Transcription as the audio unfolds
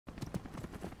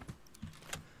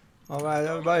Alright,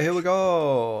 everybody, here we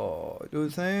go. Do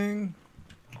the thing.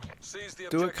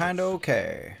 Do it kinda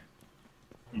okay.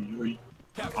 I'm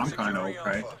kinda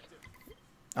okay.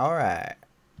 Alright.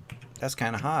 That's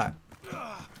kinda hot.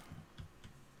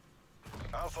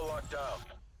 Alpha locked down.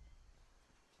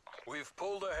 We've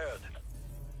pulled ahead.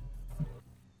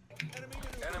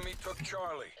 Enemy took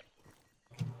Charlie.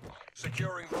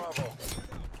 Securing Bravo.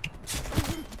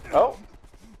 Oh.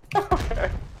 Okay.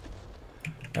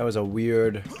 That was a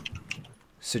weird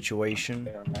situation.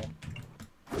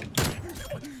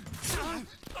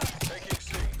 Taking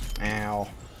C. Ow.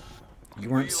 You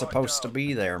weren't supposed to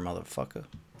be there, motherfucker.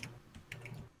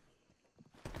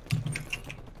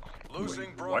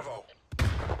 Losing Bravo.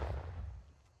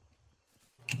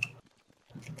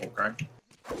 Okay.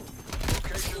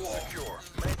 Location secure.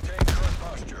 Maintain current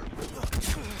posture.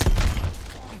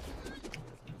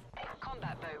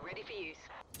 Combat bow ready for use.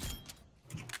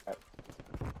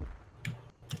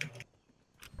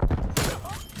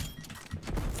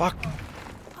 Fuck.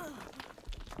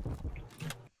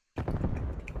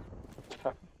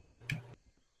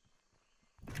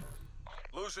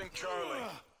 Losing Charlie.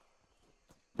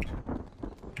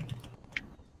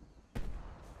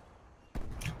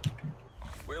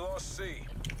 We lost C.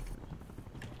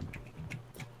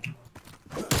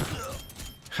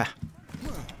 Ha.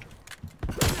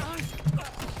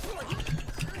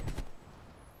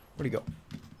 Where'd he go?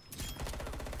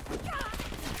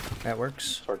 That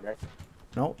works.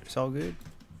 Nope, it's all good.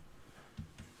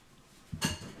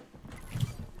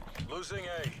 Losing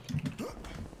A.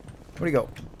 Where'd he go?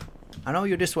 I know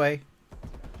you're this way.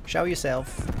 Show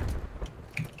yourself.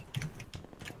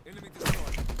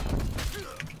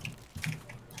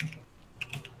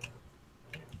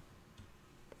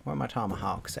 Where are my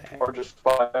Tomahawks at? Or just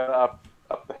flying up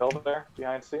the hill there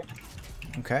behind C.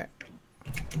 Okay.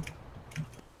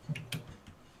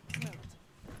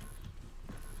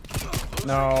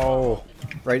 No.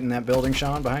 Right in that building,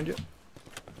 Sean, behind you.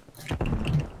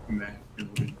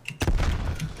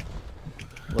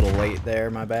 A little late there,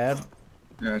 my bad.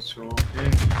 That's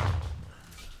okay.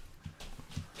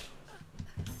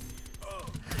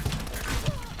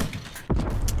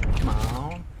 Come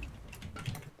on.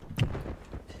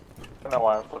 I don't know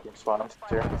why I'm flipping spawns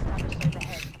here.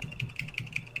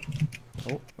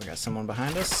 Oh, we got someone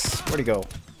behind us. Where'd he go?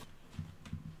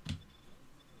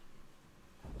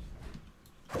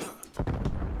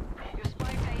 Your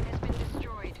spy plane has been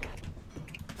destroyed.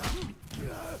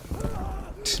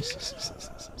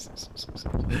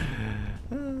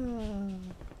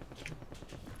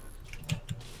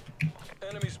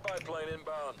 Enemy spy plane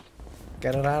inbound.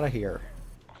 Get it out of here.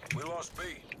 We lost B.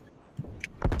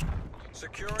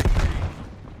 Securing B.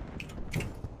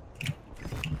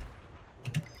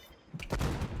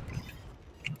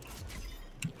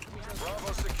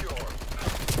 Bravo secure.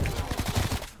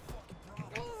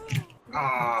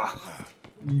 Ah.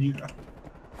 Yeah.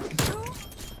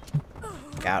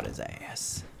 Got his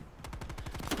ass.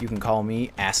 You can call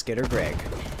me Ask It or Greg.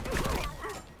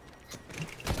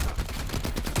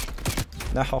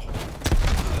 No.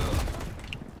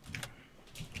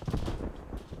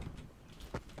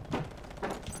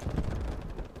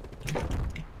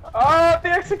 Ah, the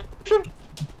execution!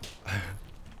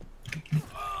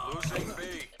 Losing B.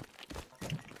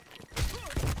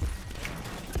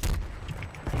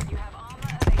 You have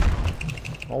armor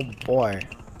available. Oh boy.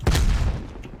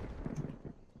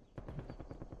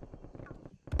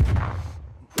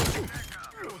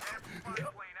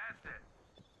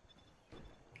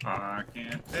 I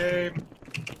can't aim.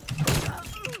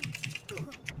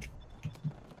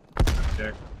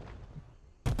 Check.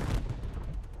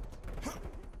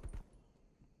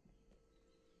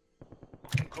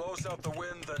 Close out the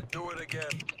wind, then do it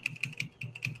again.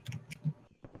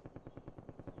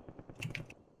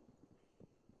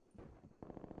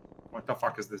 What the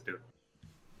fuck is this dude?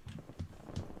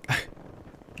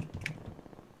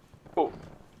 Oh,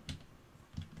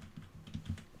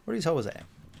 Where these hoes at?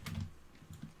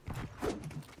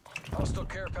 Hostile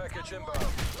care package inbound.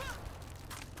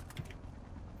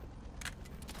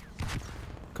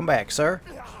 Come back, sir.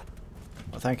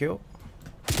 Well, thank you.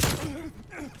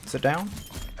 Sit down.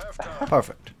 Halftime.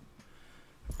 Perfect.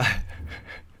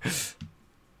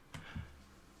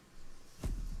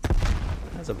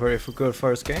 That's a pretty good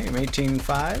first game.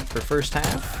 18-5 for first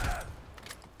half.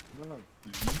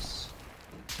 Nice.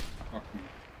 Fuck me.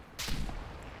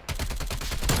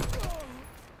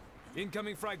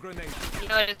 Incoming frag grenade.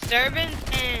 No disturbance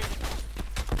and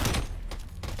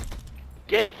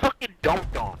Get fucking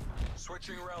dumped on.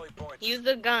 Switching rally points. use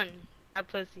the gun. A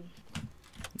pussy.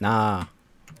 Nah.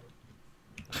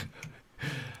 They're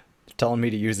telling me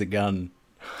to use a gun.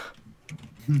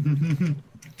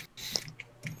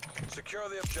 Secure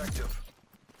the objective.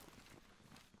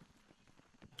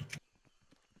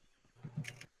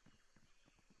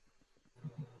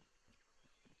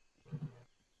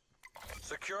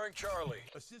 Securing Charlie.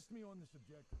 Assist me on this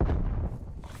objective.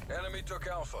 Enemy took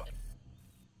Alpha.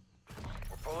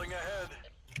 We're pulling ahead.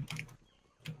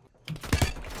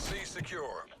 C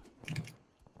secure.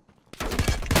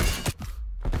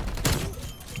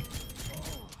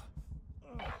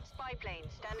 Spy plane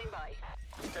standing by.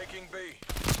 Taking B.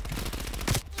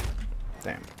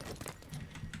 Damn.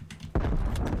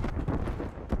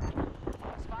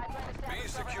 Spy plane B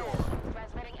established secure. overhead.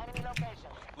 Transmitting enemy location.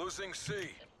 Losing C.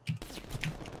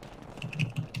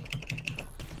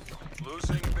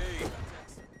 Losing B.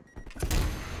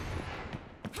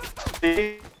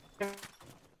 B.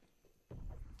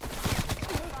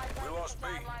 We lost B.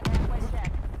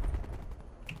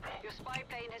 Your spy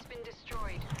plane has been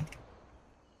destroyed.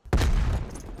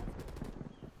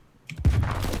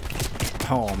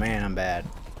 Oh man, I'm bad.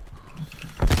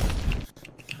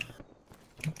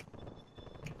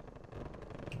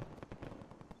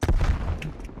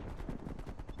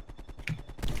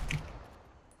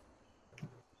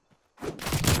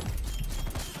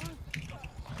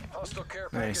 Hostile care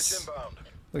package Nice. inbound.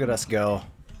 Look at us go.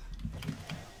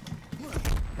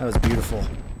 That was beautiful.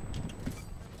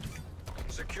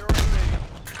 Securing B.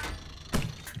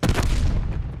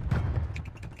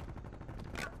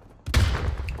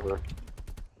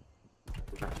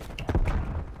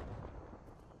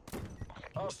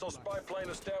 Hostile spy plane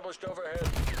established overhead.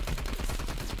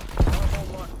 Bravo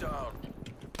lockdown.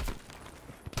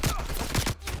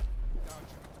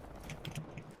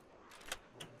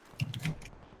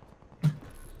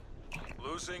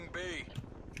 Losing B.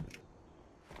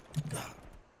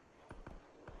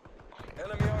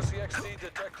 Enemy RCXD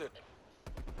detected.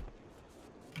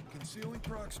 Concealing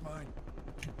prox mine.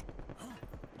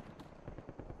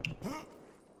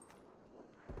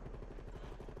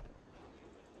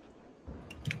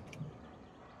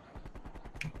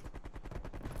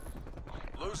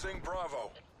 Losing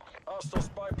Bravo. Hostile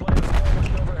spy plane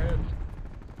established overhead.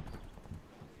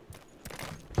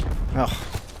 Oh,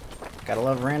 gotta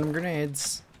love random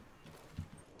grenades.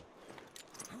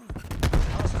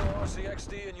 Hostile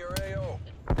RCXD in your AO.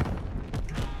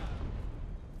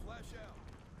 Flash out.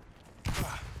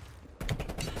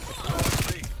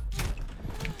 B.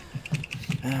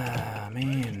 Ah,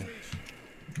 man.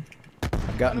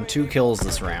 I've gotten 2 kills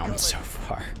this round so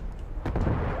far.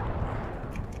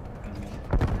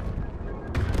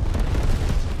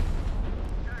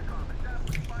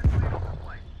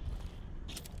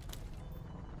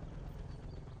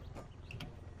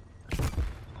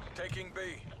 Taking B.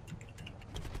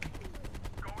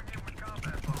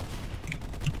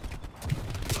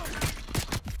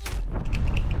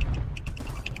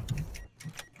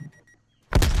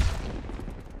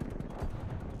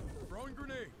 Throwing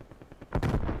grenade.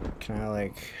 Can I,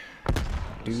 like,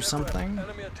 do something?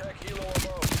 Enemy attack helo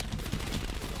above.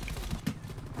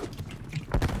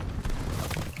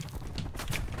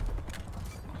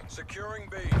 Securing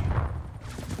B.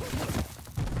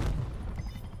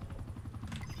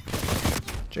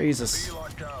 Jesus. B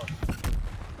locked down.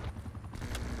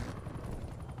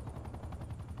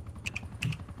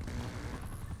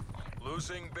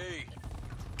 Losing B.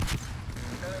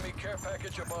 Enemy care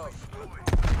package above. We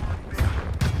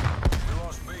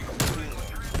lost B.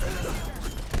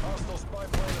 Hostile spy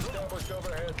plane established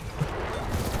overhead.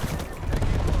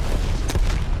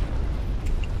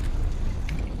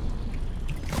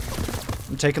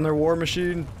 I'm taking their war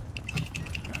machine.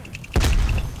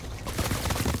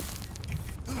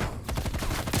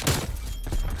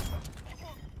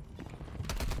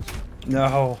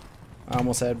 No, I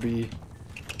almost had B.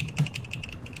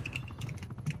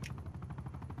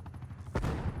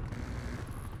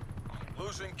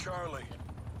 Losing Charlie.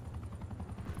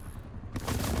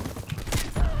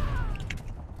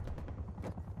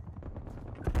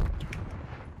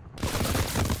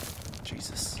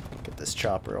 Jesus, get this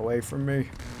chopper away from me.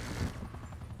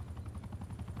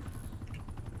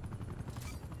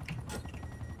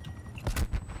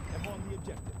 I'm on the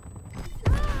objective.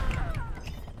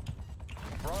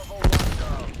 Bravo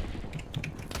lockdown.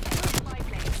 Spy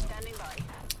plane standing by.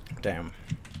 Damn.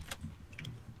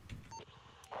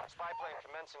 Spy plane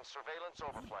commencing surveillance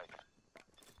overflight.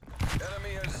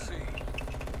 Enemy has C.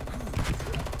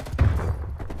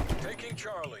 Taking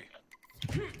Charlie.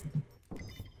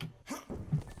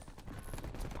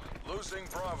 Losing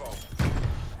Bravo.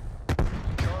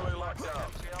 Charlie locked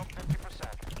down. 50%.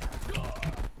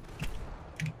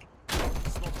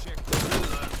 Smoke check.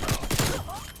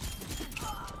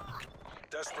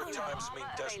 Desperate times mean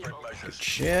desperate measures.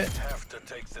 Shit. We have to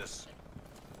take this.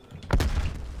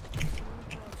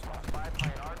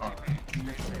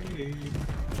 Okay.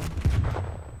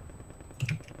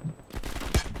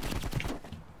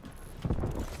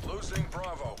 Losing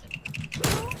Bravo.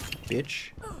 Bitch.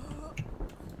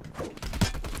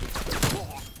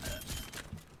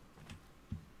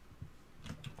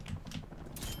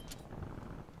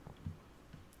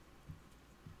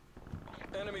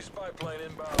 Enemy spy plane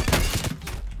inbound.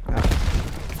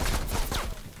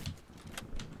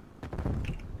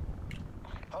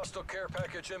 Hostile care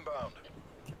package inbound.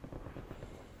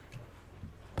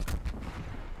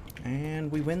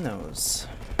 And we win those.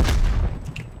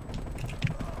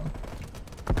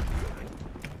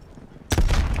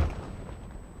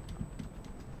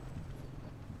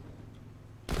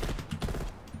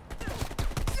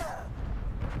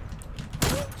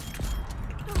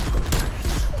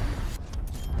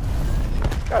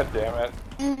 God damn it.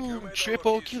 You made the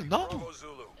Triple rookies. kill, no. Bravo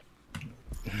Zulu.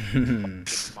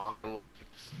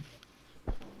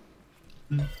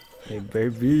 Hey,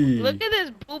 baby. Look at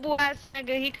this boo boo ass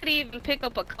nigga. He couldn't even pick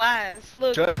up a class.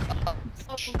 Look. Shut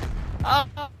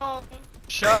Oh.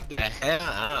 Shut the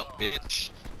hell up, bitch.